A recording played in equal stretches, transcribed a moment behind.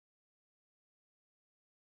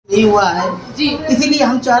नहीं हुआ है जी, इसीलिए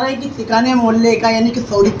हम चाह रहे हैं कि सिकाने मोहल्ले का यानी कि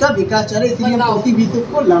सौरिक का विकास चाह रहे हैं, इसलिए हम तौसीफ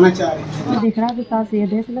यूसुफ को लाना चाह रहे हैं। दिख रहा है विकास, ये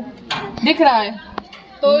देख लो दिख रहा है।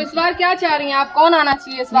 तो इस बार क्या चाह रही हैं आप, कौन आना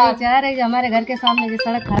चाहिए इस बार? चाह रहे हमारे घर के सामने जो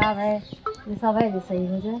सड़क खराब है ये सब है, सही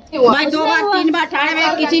हो जाए। भाई 2 बार 3 बार ठाणे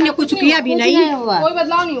में किसी ने कुछ किया भी नहीं हुआ, कोई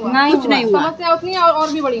बदलाव नहीं हुआ, नहीं कुछ नहीं हुआ। समस्या उतनी है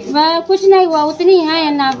और भी बड़ी है। कुछ नहीं हुआ, उतनी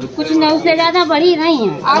है ना, कुछ नहीं, उससे ज्यादा बड़ी नहीं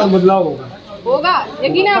है। बदलाव होगा, होगा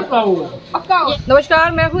यकीन है, पक्का होगा, पक्का होगा।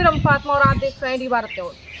 नमस्कार, मैं हूँ रम फातिमा और आप देख रहे हैं डी भारत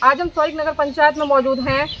न्यूज़। आज हम सौरिक नगर पंचायत में मौजूद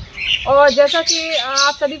हैं और जैसा कि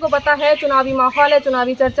आप सभी को पता है, चुनावी माहौल है,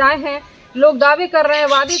 चुनावी चर्चाएं हैं, लोग दावे कर रहे हैं,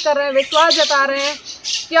 वादे कर रहे हैं, विश्वास जता रहे हैं।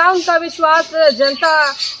 क्या उनका विश्वास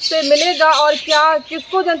जनता से मिलेगा और क्या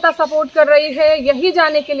किसको जनता सपोर्ट कर रही है, यही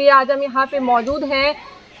जानने के लिए आज हम यहाँ पे मौजूद हैं।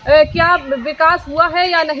 क्या विकास हुआ है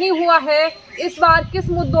या नहीं हुआ है, इस बार किस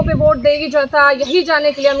मुद्दों पे वोट देगी जनता, यही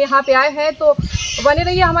जानने के लिए हम यहाँ पे आए हैं। तो बने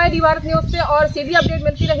रहिए हमारे डी भारत न्यूज़ पे और सीधी अपडेट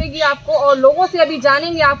मिलती रहेगी आपको और लोगों से अभी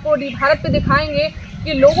जानेंगे, आपको डी भारत पे दिखाएंगे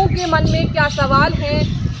कि लोगों के मन में क्या सवाल हैं,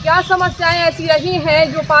 क्या समस्याएं ऐसी रही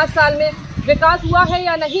हैं जो 5 साल में विकास हुआ है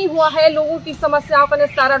या नहीं हुआ है, लोगों की समस्याओं का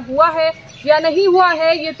निस्तारण हुआ है या नहीं हुआ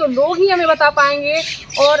है, ये तो लोग ही हमें बता पाएंगे।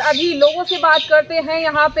 और अभी लोगों से बात करते हैं,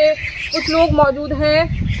 यहाँ पे कुछ लोग मौजूद हैं,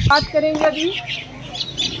 बात करेंगे अभी।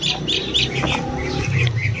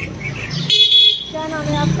 क्या नाम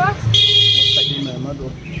है आपका?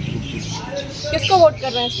 किसको वोट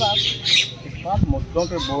कर रहे हैं इस बार? इस बार मुद्दों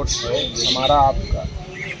पे वोट है, हमारा आपका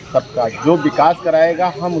सबका, जो विकास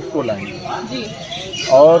कराएगा हम उसको लाएंगे जी।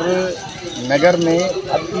 और नगर में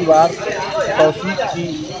अब की बार तौसीफ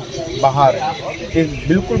की बहार है, इस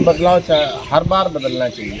बिल्कुल बदलाव हर बार बदलना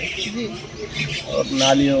चाहिए जी। और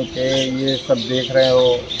नालियों के ये सब देख रहे हो,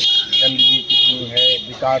 गंदगी कितनी है,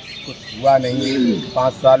 विकास कुछ हुआ नहीं,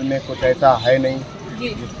 5 साल में कुछ ऐसा है नहीं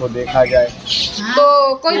जिसको देखा जाए।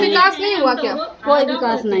 तो कोई विकास नहीं हुआ क्या? कोई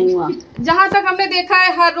विकास नहीं हुआ। जहाँ तक हमने देखा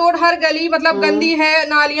है, हर रोड हर गली मतलब गंदी है,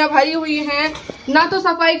 नालियाँ भरी हुई हैं, ना तो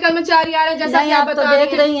सफाई कर्मचारी आ रहे, जैसा कि आप तो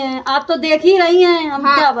देख रही हैं, आप तो देख ही रही हैं, हम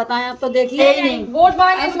क्या बताएं, आप तो देख ही नहीं। वोट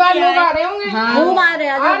मांगने इस बार लोग आ रहे होंगे। खूब आ रहे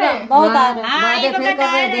हैं, बहुत आ रहे हैं, वादे फिर कर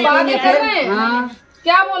रहे हैं, वादे देखेंगे कर रहे फिर। हैं। हाँ,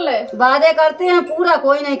 क्या बोल रहे? वादे करते हैं, पूरा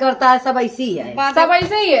कोई नहीं करता है, सब ऐसी है, सब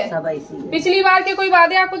ऐसे ही है, सब ऐसी है। पिछली बार के कोई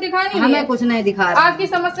वादे आपको दिखा नहीं हमें दिए? कुछ नहीं दिखा रहा। आपकी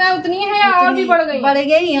समस्याएं उतनी है या और भी बढ़ गई? बढ़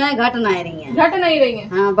गई है, घट नहीं रही है, घट नहीं रही है।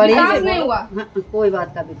 हाँ, बढ़ी विकास है, नहीं हुआ। हाँ, कोई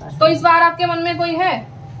बात का विकास। तो इस बार आपके मन में कोई है,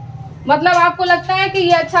 मतलब आपको लगता है कि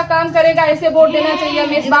ये अच्छा काम करेगा, ऐसे वोट देना चाहिए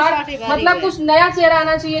हमें इस बार, मतलब कुछ नया चेहरा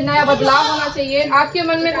आना चाहिए, नया बदलाव होना चाहिए, आपके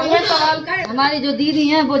मन में कोई है सवाल? हमारी जो दीदी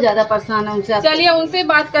हैं वो ज्यादा परेशान है, उनसे चलिए उनसे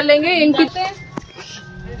बात कर लेंगे। इनकी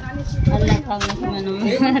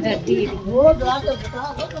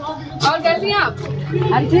और कैसी हैं आप?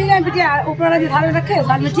 हम ठीक है बिटिया, ऊपर वाला ध्यान रखे,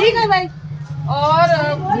 साल में ठीक है भाई।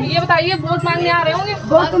 और ये बताइए, वोट मांगने आ रहे होंगे?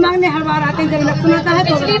 वोट तो मांगने हर बार आते हैं, जब इलेक्शन आता है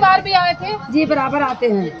तो पिछली बार भी आए थे जी बराबर आते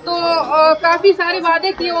हैं। तो काफी सारे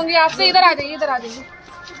वादे किए होंगे आपसे। इधर आ जाइए, इधर आ जाइए।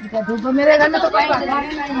 तो मेरे घर में तो कोई बात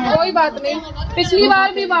नहीं, कोई बात नहीं, पिछली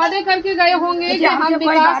बार भी वादे करके गए होंगे कि हम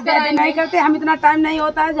विकास कराएंगे। नहीं करते, हम इतना टाइम नहीं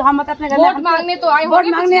होता है जो हम अपने घर वोट मांगने तो आए वोट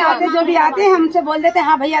होंगे, मांगने आते, जो भी आते हैं हमसे बोल देते हैं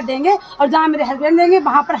हाँ भैया देंगे, और जहाँ मेरे हस्बैंड देंगे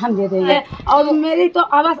वहाँ पर हम दे देंगे। और मेरी तो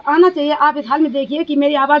आवाज आना चाहिए। आप इस हाल में देखिए कि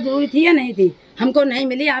मेरी आवाज जरूरी थी या नहीं थी, हमको नहीं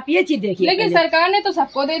मिली, आप ये चीज देखिए। लेकिन सरकार ने तो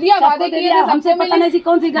सबको दे दिया, वादे किए थे, हमसे पता नहीं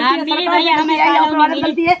कौन सी गलती है, सरकार की गलती है या हमारी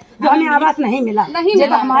गलती है जो हमें आवाज नहीं मिला। नहीं ये तो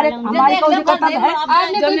मिला। हमारी कौन सी कर्तव्य है,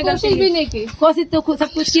 आपने कोई कोशिश भी नहीं की? कोशिश तो सब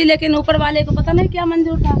कुछ की, लेकिन ऊपर वाले को पता नहीं क्या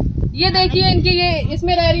मंजूर था। ये देखिए, इनकी ये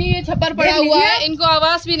इसमें रह रही है, ये छप्पर पड़ा हुआ है, इनको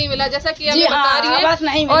आवास भी नहीं मिला, जैसा कि हमें बता रही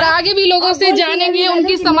है। और आगे भी लोगों से जानेंगे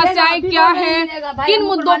उनकी समस्याएं क्या हैं, किन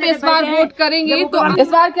मुद्दों पे इस बार वोट करेंगे। तो इस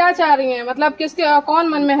बार क्या चाह रही हैं, मतलब किसके कौन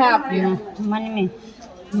मन में है आपके?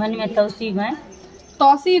 मन में तौसीफ है।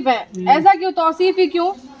 तौसीफ है, ऐसा क्यों तौसीफ ही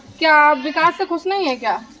क्यों? क्या आप विकास से खुश नहीं है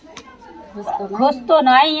क्या? खुश तो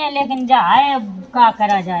नहीं है, लेकिन जाए क्या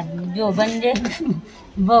करा जाए, जो बन जाए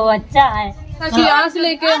वो अच्छा है। की आस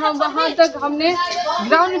लेके हम वहाँ तक हमने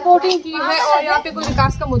ग्राउंड रिपोर्टिंग की है और यहाँ पे कोई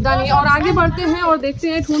विकास का मुद्दा नहीं है। और आगे बढ़ते हैं और देखते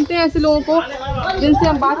हैं, ढूंढते हैं ऐसे लोगों को जिनसे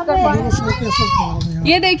हम बात कर पाए।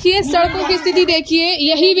 ये देखिए, सड़कों की स्थिति देखिए,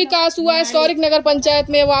 यही विकास हुआ है सौरिक नगर पंचायत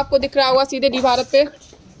में, वो आपको दिख रहा होगा सीधे डी भारत पे।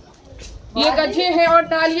 ये गड्ढे हैं और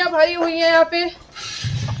नालियाँ भरी हुई हैं यहाँ पे।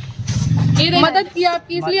 ये मदद की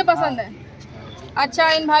आपकी इसलिए पसंद है। अच्छा,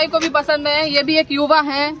 इन भाई को भी पसंद है, ये भी एक युवा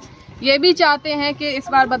हैं, ये भी चाहते हैं कि इस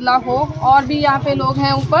बार बदलाव हो। और भी यहाँ पे लोग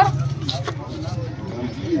हैं ऊपर,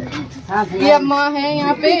 ये अम्मा है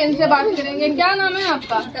यहाँ पे, इनसे बात करेंगे। क्या नाम है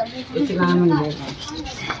आपका?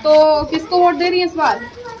 तो किसको वोट दे रही है इस बार?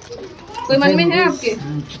 कोई मन में है आपके?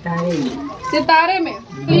 सितारे में।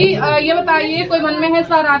 तो ये बताइए, कोई मन में है इस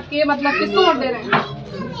बार आपके, मतलब किसको वोट दे रहे हैं?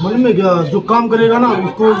 मन में क्या, जो काम करेगा ना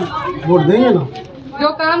उसको वोट देंगे ना, जो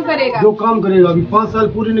काम करेगा। अभी 5 साल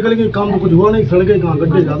पूरी निकल गई, काम तो कुछ हुआ नहीं, सड़कें कहाँ,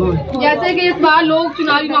 गड्ढे ज्यादा हैं। जैसे कि इस बार लोग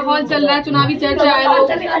चुनावी माहौल चल रहा है, चुनावी चर्चा है, लोग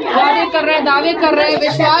वादे कर रहे हैं, दावे कर रहे हैं,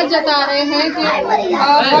 विश्वास जता रहे हैं कि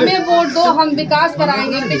हमें वोट दो, हम विकास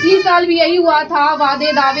कराएंगे। पिछली साल भी यही हुआ था,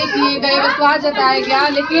 वादे दावे किए गए, विश्वास जताया गया,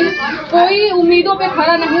 लेकिन कोई उम्मीदों पे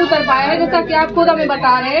खरा नहीं उतर पाया है। जैसा कि आप खुद हमें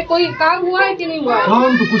बता रहे हैं, कोई काम हुआ है कि नहीं हुआ है?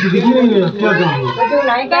 काम तो कुछ दिख ही नहीं है, क्या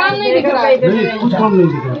काम नहीं दिख रहा है, कुछ काम नहीं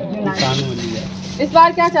दिख रहा। इस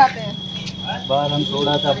बार क्या चाहते हैं? इस बार हम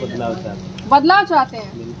थोड़ा सा बदलाव चाहते हैं।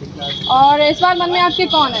 और इस बार मन में आपके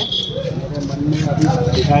कौन है? मेरे मन में अभी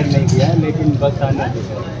डिसाइड नहीं किया है, लेकिन बस आना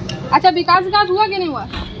चाहिए। अच्छा, विकास हुआ कि नहीं हुआ?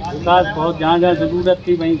 विकास बहुत, जहाँ जहाँ जरूरत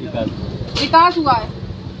थी वहीं विकास हुआ है,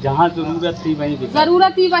 जहाँ जरूरत थी वहीं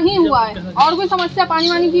जरूरत थी वहीं हुआ है। और कोई समस्या पानी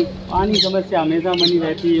वानी की? पानी समस्या हमेशा बनी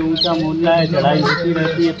रहती है, ऊंचा मोहल्ला है, चढ़ाई होती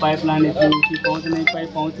रहती है, पाइपलाइन इतनी ऊंची पहुँच नहीं पाई,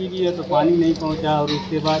 पहुँची भी है तो पानी नहीं पहुँचा। और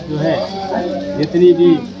उसके बाद जो है जितनी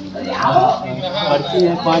भी पर्ची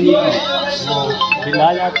है पानी की वो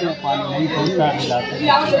बिला जाते हैं, पानी नहीं पहुँचा बिलाते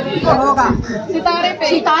होगा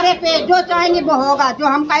सितारे पे जो चाहेंगे वो होगा, जो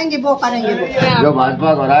हम कहेंगे वो करेंगे। जो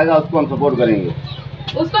भाजपा कराएगा उसको हम सपोर्ट करेंगे,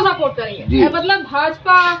 उसको सपोर्ट करेंगे। मतलब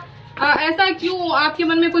भाजपा, ऐसा क्यों? आपके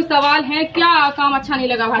मन में कोई सवाल है क्या? काम अच्छा नहीं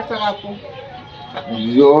लगा भाजपा का आपको?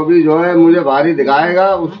 जो है मुझे भारी दिखाएगा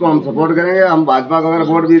उसको हम सपोर्ट करेंगे। हम भाजपा का अगर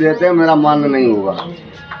वोट भी देते हैं मेरा मान्य नहीं होगा।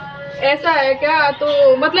 ऐसा है क्या? तो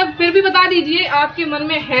मतलब फिर भी बता दीजिए, आपके मन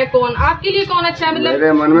में है कौन? आपके लिए कौन अच्छा है? मतलब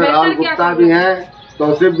मेरे मन में राहुल गुप्ता भी हैं,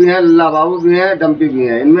 तौसीफ भी हैं, लल्ला बाबू भी हैं, डम्पी भी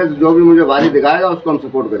हैं। इनमें जो भी मुझे भारी दिखाएगा उसको हम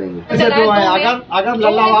सपोर्ट करेंगे। अगर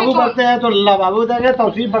लल्ला बाबू बढ़ते हैं तो लल्ला बाबू देंगे,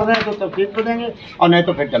 तौसीफ बढ़ रहे हैं तो तौसीफ को देंगे, और नहीं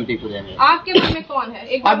तो फिर डम्पी को देंगे। आपके मन में कौन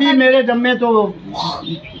है? अभी मेरे जम में तो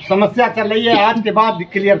समस्या चल रही है, आज के बाद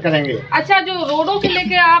क्लियर करेंगे। अच्छा, जो रोडों के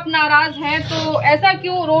लेके आप नाराज हैं, तो ऐसा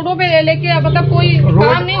क्यों? रोडों पे लेके मतलब कोई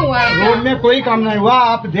काम नहीं हुआ है? रोड में कोई काम नहीं हुआ,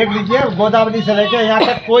 आप देख लीजिए, गोदावरी से लेके यहाँ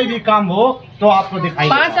तक कोई भी काम हो तो आपको दिखाई।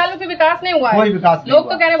 5 सालों के विकास नहीं हुआ है? कोई विकास नहीं। लोग तो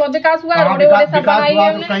कह रहे हैं बहुत विकास हुआ है, रोडे सब बनाई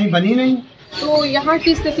है हमने। कहीं बनी नहीं। तो यहाँ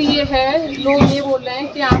की स्थिति ये है, लोग ये बोल रहे हैं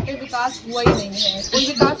कि यहाँ पे विकास हुआ ही नहीं है, कोई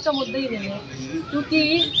विकास का मुद्दा ही नहीं है, क्योंकि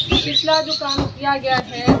पिछला जो काम किया गया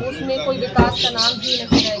है उसमें कोई विकास का नाम भी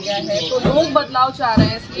नहीं रह गया है। तो लोग बदलाव चाह रहे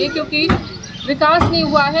हैं इसलिए, क्योंकि विकास नहीं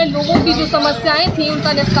हुआ है, लोगों की जो समस्याएं थी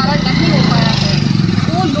उनका निस्तारण नहीं हो पाया है,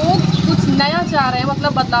 तो लोग कुछ नया चाह रहे हैं,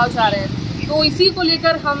 मतलब बदलाव चाह रहे हैं। तो इसी को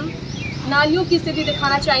लेकर हम नालियों की स्थिति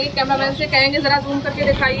दिखाना चाहिए। कैमरामैन से कहेंगे जरा जूम करके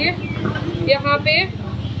दिखाइए। यहाँ पे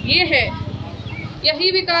ये है,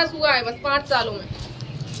 यही विकास हुआ है बस 5 सालों में।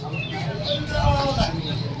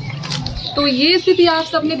 तो ये स्थिति आप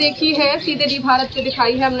सबने देखी है, सीधे डी भारत पे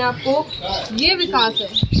दिखाई है हमने आपको। ये विकास है,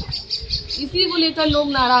 इसी को लेकर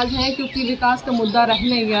लोग नाराज हैं, क्योंकि विकास का मुद्दा रह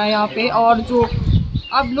नहीं गया यहाँ पे। और जो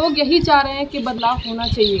अब लोग यही चाह रहे हैं कि बदलाव होना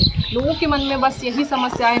चाहिए। लोगों के मन में बस यही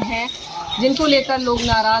समस्याएं हैं जिनको लेकर लोग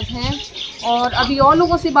नाराज हैं। और अभी और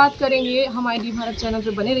लोगों से बात करेंगे, हमारे डी भारत चैनल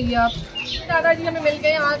पे बने रहिए आप। दादाजी हमें मिल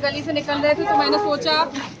गए, यहाँ गली से निकल रहे थे, तो मैंने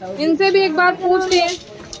सोचा इनसे भी एक बार पूछ लें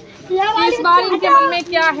कि इस बार इनके मन में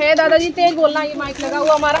क्या है। दादाजी तेज बोलना, ये माइक लगा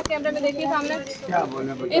हुआ हमारा, कैमरे में देखिए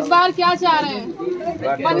सामने। इस बार क्या चाह रहे हैं?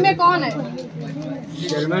 मन में कौन है?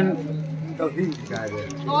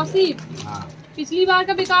 तौसीफ। पिछली बार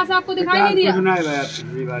का विकास आपको दिखाई नहीं दिया?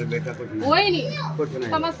 पिछली बार बेटा कुछ वही नहीं,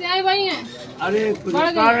 समस्याएं वही हैं। अरे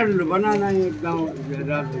कारण बना नहीं, एकदम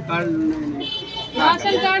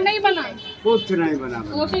राशन कार्ड नहीं बना, कुछ नहीं बना,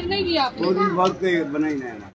 कोशिश नहीं की आपने? बहुत बनाई नहीं।